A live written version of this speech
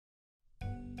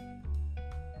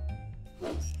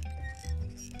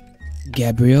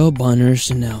Gabrielle Bonner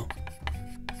Chanel.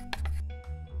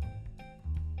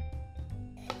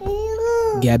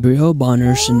 Gabrielle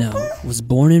Bonner Chanel was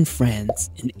born in France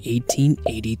in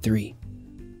 1883.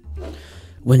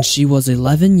 When she was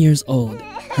 11 years old,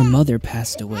 her mother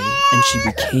passed away and she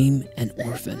became an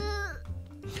orphan.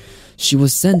 She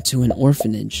was sent to an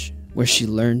orphanage where she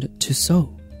learned to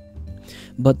sew.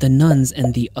 But the nuns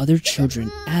and the other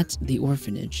children at the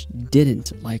orphanage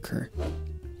didn't like her.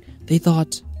 They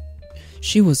thought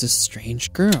she was a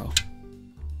strange girl.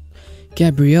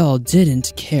 Gabrielle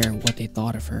didn't care what they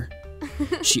thought of her.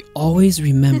 She always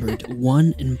remembered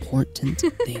one important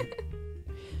thing.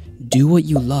 Do what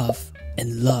you love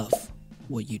and love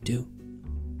what you do.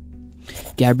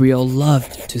 Gabrielle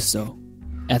loved to sew.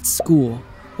 At school,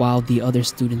 while the other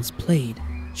students played,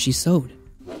 she sewed.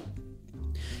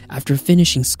 After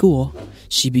finishing school,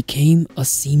 she became a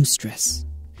seamstress.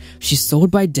 She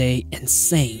sewed by day and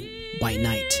sang by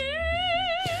night.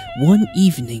 One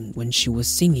evening when she was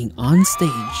singing on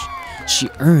stage, she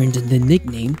earned the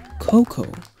nickname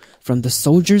Coco from the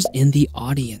soldiers in the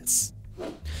audience.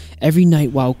 Every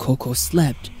night while Coco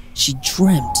slept, she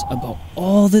dreamt about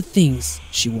all the things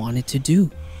she wanted to do.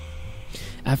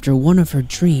 After one of her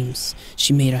dreams,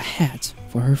 she made a hat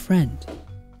for her friend.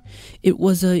 It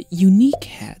was a unique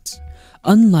hat,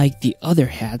 unlike the other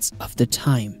hats of the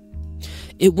time.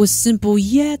 It was simple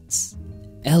yet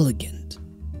elegant.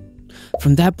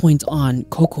 From that point on,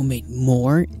 Coco made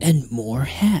more and more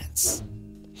hats.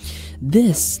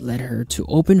 This led her to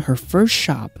open her first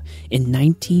shop in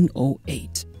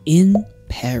 1908 in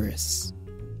Paris.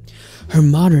 Her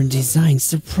modern design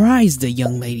surprised the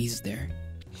young ladies there.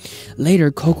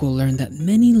 Later, Coco learned that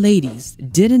many ladies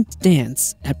didn't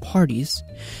dance at parties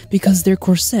because their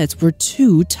corsets were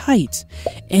too tight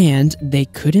and they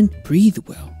couldn't breathe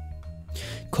well.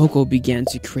 Coco began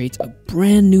to create a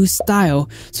brand new style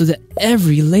so that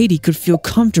every lady could feel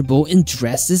comfortable in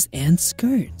dresses and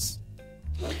skirts.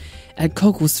 At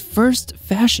Coco's first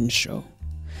fashion show,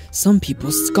 some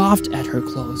people scoffed at her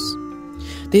clothes.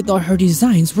 They thought her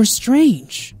designs were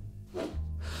strange.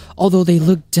 Although they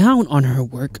looked down on her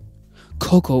work,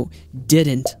 Coco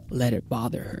didn't let it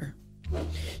bother her.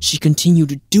 She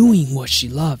continued doing what she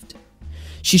loved.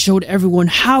 She showed everyone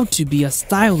how to be a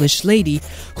stylish lady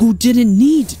who didn't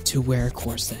need to wear a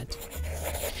corset.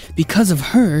 Because of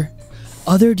her,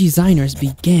 other designers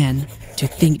began to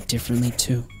think differently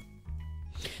too.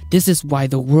 This is why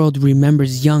the world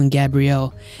remembers young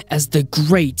Gabrielle as the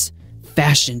great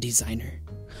fashion designer,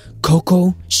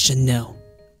 Coco Chanel.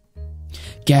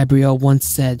 Gabrielle once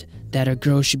said that a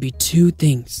girl should be two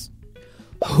things: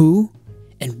 who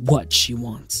and what she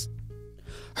wants.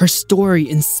 Her story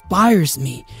inspires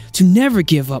me to never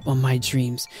give up on my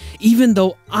dreams, even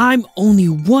though I'm only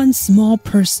one small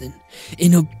person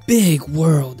in a big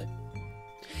world.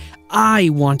 I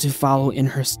want to follow in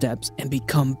her steps and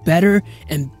become better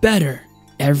and better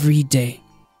every day.